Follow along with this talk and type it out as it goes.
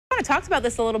of talked about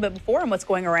this a little bit before and what's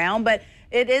going around, but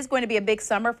it is going to be a big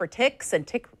summer for ticks and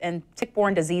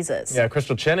tick-borne diseases. Yeah,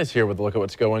 Crystal Chen is here with a look at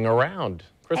what's going around.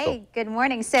 Crystal. Hey, good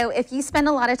morning. So if you spend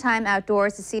a lot of time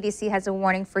outdoors, the CDC has a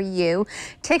warning for you.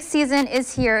 Tick season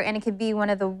is here, and it could be one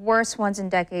of the worst ones in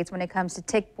decades when it comes to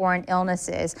tick-borne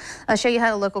illnesses. I'll show you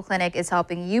how the local clinic is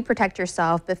helping you protect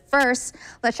yourself. But first,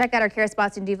 let's check out our care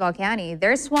spots in Duval County.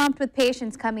 They're swamped with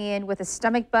patients coming in with a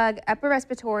stomach bug, upper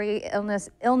respiratory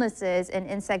illnesses, and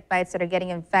insect bites that are getting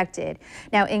infected.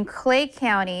 Now, in Clay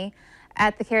County,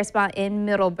 at the care spot in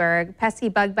Middleburg, pesky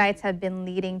bug bites have been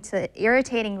leading to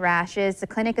irritating rashes. The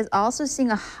clinic is also seeing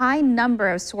a high number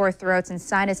of sore throats and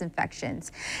sinus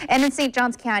infections. And in St.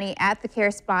 Johns County, at the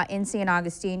care spot in St.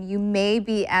 Augustine, you may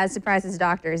be as surprised as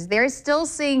doctors. They're still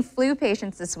seeing flu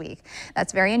patients this week.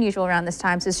 That's very unusual around this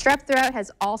time. So strep throat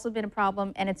has also been a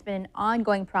problem, and it's been an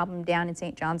ongoing problem down in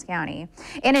St. Johns County.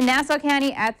 And in Nassau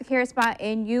County, at the care spot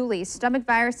in Yulee, stomach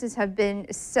viruses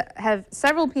have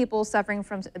several people suffering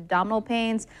from abdominal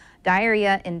pains,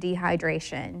 diarrhea, and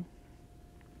dehydration.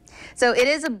 So it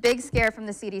is a big scare from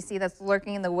the CDC that's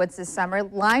lurking in the woods this summer.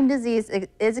 Lyme disease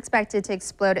is expected to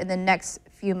explode in the next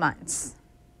few months.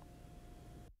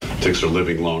 Ticks are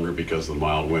living longer because of the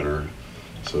mild winter.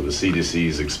 So the CDC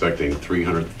is expecting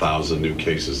 300,000 new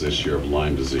cases this year of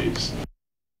Lyme disease.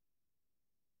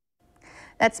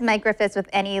 That's Mike Griffiths with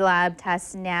Any Lab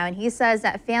Tests Now, and he says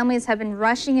that families have been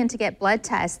rushing in to get blood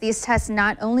tests. These tests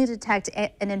not only detect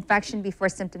an infection before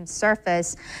symptoms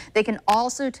surface, they can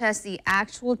also test the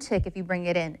actual tick if you bring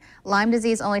it in. Lyme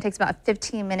disease only takes about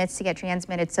 15 minutes to get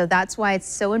transmitted, so that's why it's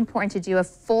so important to do a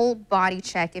full body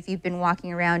check if you've been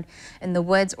walking around in the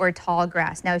woods or tall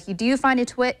grass. Now, if you do find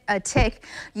a tick,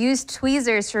 use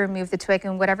tweezers to remove the twig,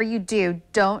 and whatever you do,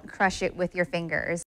 don't crush it with your fingers.